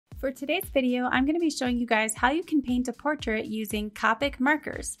For today's video, I'm going to be showing you guys how you can paint a portrait using Copic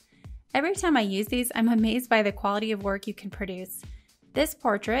markers. Every time I use these, I'm amazed by the quality of work you can produce. This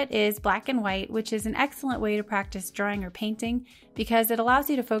portrait is black and white, which is an excellent way to practice drawing or painting because it allows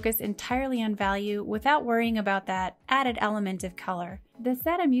you to focus entirely on value without worrying about that added element of color. The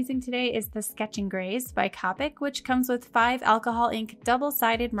set I'm using today is the Sketching Grays by Copic, which comes with 5 alcohol ink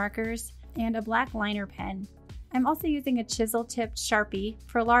double-sided markers and a black liner pen. I'm also using a chisel-tipped Sharpie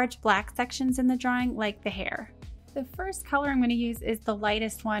for large black sections in the drawing, like the hair. The first color I'm going to use is the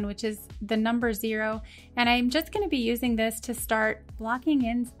lightest one, which is the number 0, and I'm just going to be using this to start blocking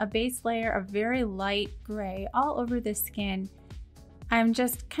in a base layer of very light gray all over the skin. I'm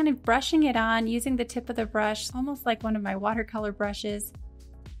just kind of brushing it on using the tip of the brush, almost like one of my watercolor brushes.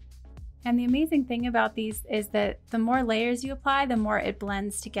 And the amazing thing about these is that the more layers you apply, the more it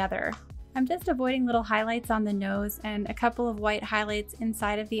blends together. I'm just avoiding little highlights on the nose and a couple of white highlights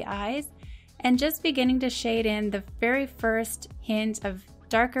inside of the eyes, and just beginning to shade in the very first hint of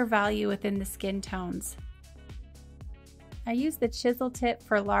darker value within the skin tones. I use the chisel tip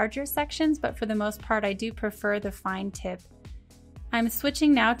for larger sections, but for the most part I do prefer the fine tip. I'm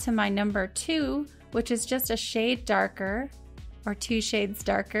switching now to my number 2, which is just a shade darker, or 2 shades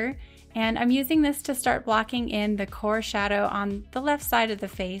darker, and I'm using this to start blocking in the core shadow on the left side of the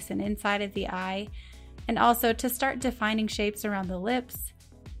face and inside of the eye, and also to start defining shapes around the lips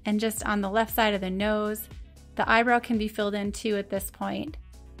and just on the left side of the nose. The eyebrow can be filled in too at this point.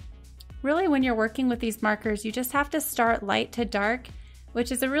 Really, when you're working with these markers, you just have to start light to dark,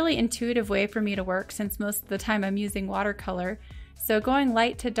 which is a really intuitive way for me to work since most of the time I'm using watercolor. So going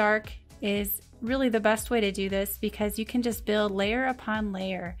light to dark is really the best way to do this because you can just build layer upon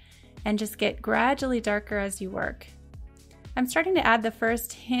layer and just get gradually darker as you work. I'm starting to add the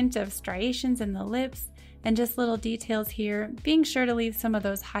first hint of striations in the lips and just little details here, being sure to leave some of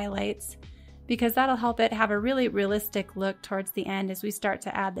those highlights because that'll help it have a really realistic look towards the end as we start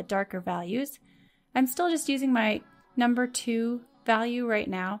to add the darker values. I'm still just using my number 2 value right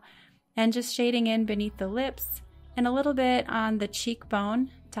now and just shading in beneath the lips and a little bit on the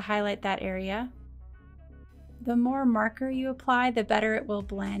cheekbone to highlight that area. The more marker you apply, the better it will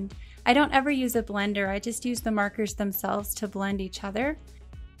blend. I don't ever use a blender, I just use the markers themselves to blend each other.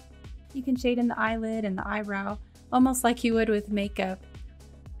 You can shade in the eyelid and the eyebrow, almost like you would with makeup.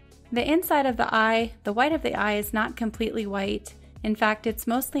 The inside of the eye, the white of the eye is not completely white. In fact, it's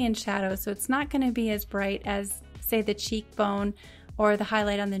mostly in shadow, so it's not going to be as bright as, say, the cheekbone or the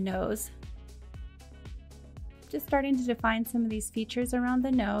highlight on the nose. Just starting to define some of these features around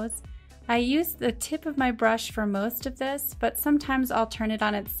the nose. I use the tip of my brush for most of this, but sometimes I'll turn it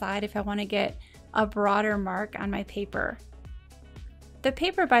on its side if I want to get a broader mark on my paper. The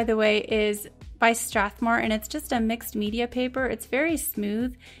paper, by the way, is by Strathmore, and it's just a mixed media paper. It's very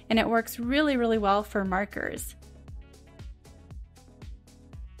smooth and it works really, really well for markers.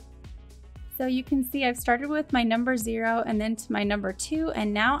 So you can see I've started with my number 0 and then to my number 2,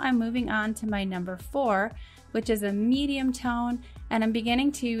 and now I'm moving on to my number 4, which is a medium tone, and I'm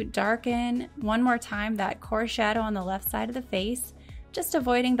beginning to darken one more time that core shadow on the left side of the face, just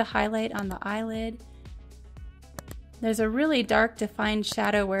avoiding the highlight on the eyelid. There's a really dark defined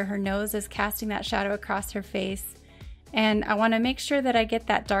shadow where her nose is casting that shadow across her face, and I want to make sure that I get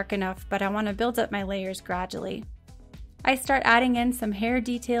that dark enough, but I want to build up my layers gradually. I start adding in some hair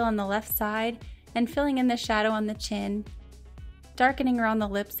detail on the left side and filling in the shadow on the chin, darkening around the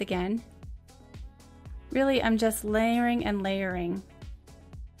lips again. Really, I'm just layering and layering.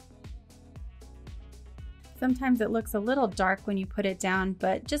 Sometimes it looks a little dark when you put it down,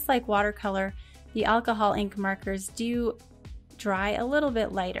 but just like watercolor, the alcohol ink markers do dry a little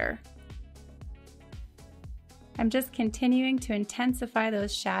bit lighter. I'm just continuing to intensify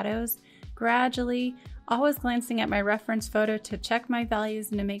those shadows gradually, always glancing at my reference photo to check my values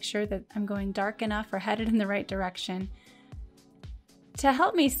and to make sure that I'm going dark enough or headed in the right direction. To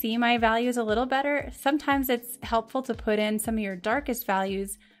help me see my values a little better, sometimes it's helpful to put in some of your darkest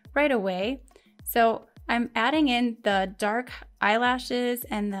values right away. So I'm adding in the dark eyelashes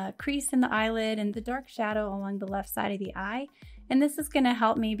and the crease in the eyelid and the dark shadow along the left side of the eye. And this is going to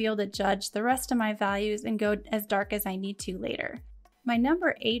help me be able to judge the rest of my values and go as dark as I need to later. My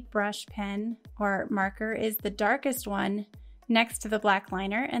number 8 brush pen or marker is the darkest one next to the black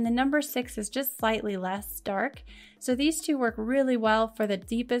liner, and the number 6 is just slightly less dark. So these two work really well for the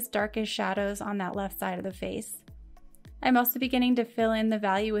deepest, darkest shadows on that left side of the face. I'm also beginning to fill in the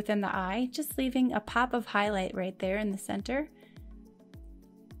value within the eye, just leaving a pop of highlight right there in the center.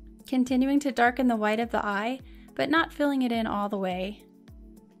 Continuing to darken the white of the eye, but not filling it in all the way.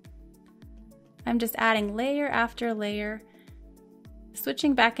 I'm just adding layer after layer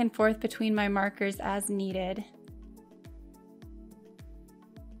switching back and forth between my markers as needed.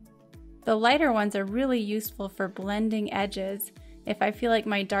 The lighter ones are really useful for blending edges. If I feel like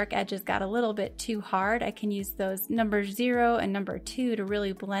my dark edges got a little bit too hard, I can use those number 0 and number 2 to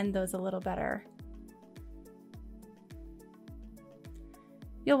really blend those a little better.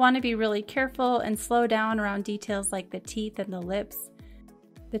 You'll want to be really careful and slow down around details like the teeth and the lips.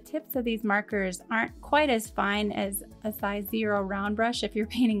 The tips of these markers aren't quite as fine as a size 0 round brush. If you're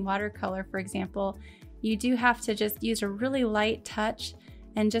painting watercolor, for example, you do have to just use a really light touch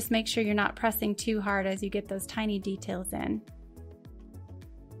and just make sure you're not pressing too hard as you get those tiny details in.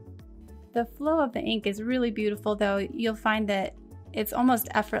 The flow of the ink is really beautiful, though. You'll find that it's almost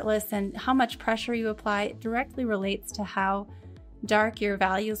effortless, and how much pressure you apply directly relates to how dark your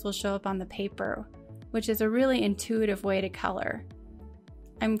values will show up on the paper, which is a really intuitive way to color.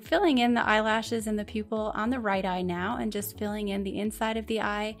 I'm filling in the eyelashes and the pupil on the right eye now, and just filling in the inside of the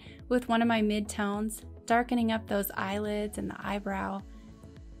eye with one of my mid-tones, darkening up those eyelids and the eyebrow.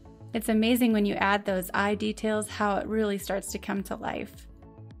 It's amazing when you add those eye details how it really starts to come to life.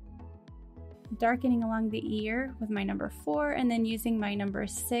 Darkening along the ear with my number 4, and then using my number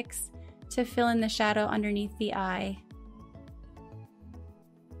 6 to fill in the shadow underneath the eye.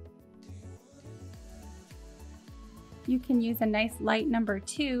 You can use a nice light number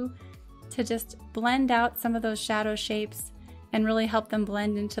 2 to just blend out some of those shadow shapes and really help them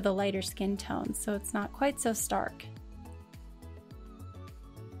blend into the lighter skin tones, so it's not quite so stark.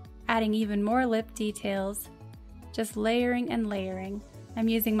 Adding even more lip details, just layering and layering. I'm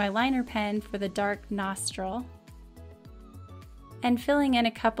using my liner pen for the dark nostril and filling in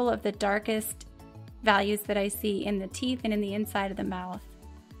a couple of the darkest values that I see in the teeth and in the inside of the mouth.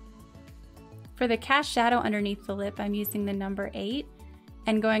 For the cast shadow underneath the lip, I'm using the number 8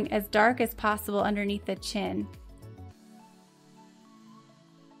 and going as dark as possible underneath the chin.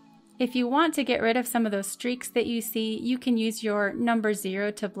 If you want to get rid of some of those streaks that you see, you can use your number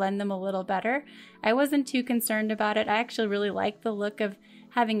 0 to blend them a little better. I wasn't too concerned about it. I actually really like the look of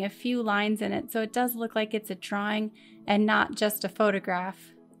having a few lines in it, so it does look like it's a drawing and not just a photograph.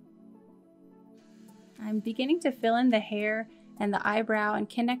 I'm beginning to fill in the hair and the eyebrow and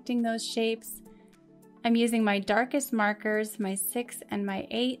connecting those shapes. I'm using my darkest markers, my 6 and my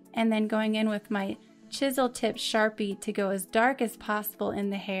 8, and then going in with my chisel tip Sharpie to go as dark as possible in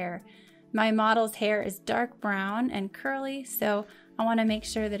the hair. My model's hair is dark brown and curly, so I want to make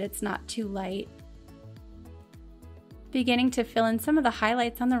sure that it's not too light. Beginning to fill in some of the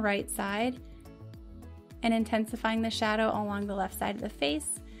highlights on the right side and intensifying the shadow along the left side of the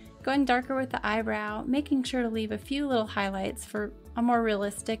face. Going darker with the eyebrow, making sure to leave a few little highlights for a more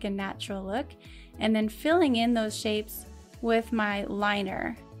realistic and natural look, and then filling in those shapes with my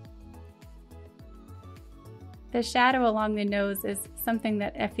liner. The shadow along the nose is something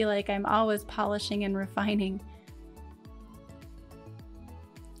that I feel like I'm always polishing and refining.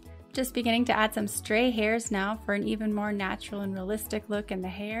 Just beginning to add some stray hairs now for an even more natural and realistic look in the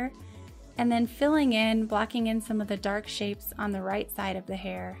hair, and then filling in, blocking in some of the dark shapes on the right side of the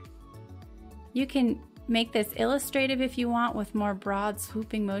hair. You can make this illustrative if you want with more broad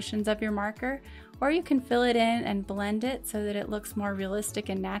swooping motions of your marker, or you can fill it in and blend it so that it looks more realistic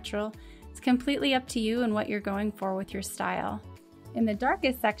and natural. It's completely up to you and what you're going for with your style. In the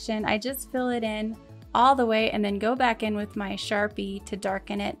darkest section, I just fill it in all the way and then go back in with my Sharpie to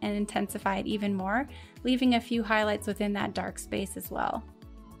darken it and intensify it even more, leaving a few highlights within that dark space as well.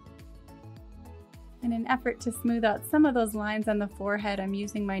 In an effort to smooth out some of those lines on the forehead, I'm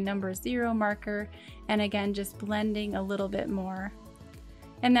using my number 0 marker and again just blending a little bit more.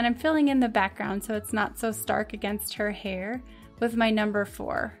 And then I'm filling in the background so it's not so stark against her hair with my number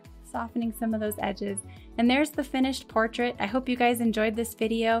 4. Softening some of those edges. And there's the finished portrait. I hope you guys enjoyed this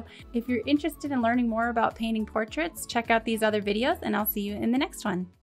video. If you're interested in learning more about painting portraits, check out these other videos and I'll see you in the next one.